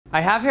I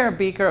have here a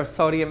beaker of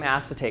sodium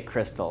acetate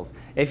crystals.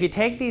 If you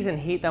take these and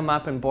heat them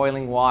up in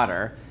boiling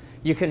water,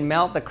 you can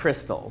melt the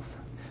crystals.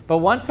 But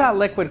once that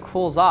liquid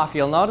cools off,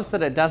 you'll notice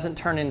that it doesn't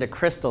turn into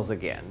crystals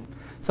again.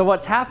 So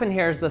what's happened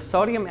here is the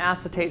sodium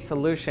acetate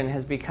solution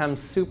has become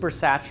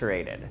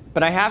supersaturated.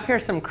 But I have here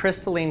some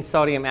crystalline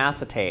sodium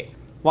acetate.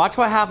 Watch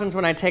what happens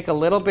when I take a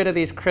little bit of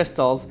these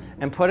crystals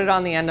and put it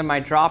on the end of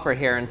my dropper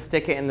here and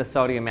stick it in the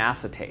sodium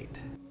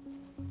acetate.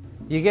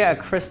 You get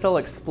a crystal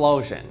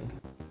explosion.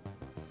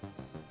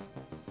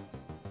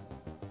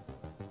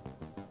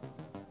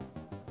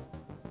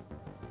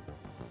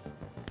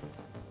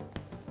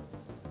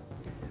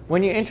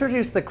 When you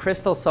introduce the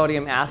crystal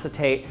sodium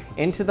acetate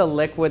into the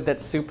liquid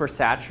that's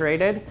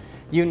supersaturated,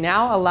 you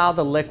now allow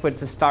the liquid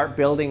to start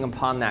building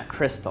upon that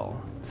crystal.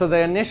 So the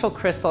initial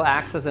crystal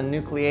acts as a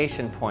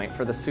nucleation point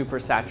for the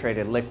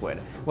supersaturated liquid.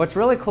 What's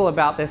really cool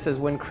about this is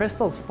when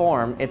crystals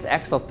form, it's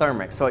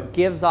exothermic, so it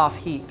gives off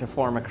heat to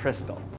form a crystal.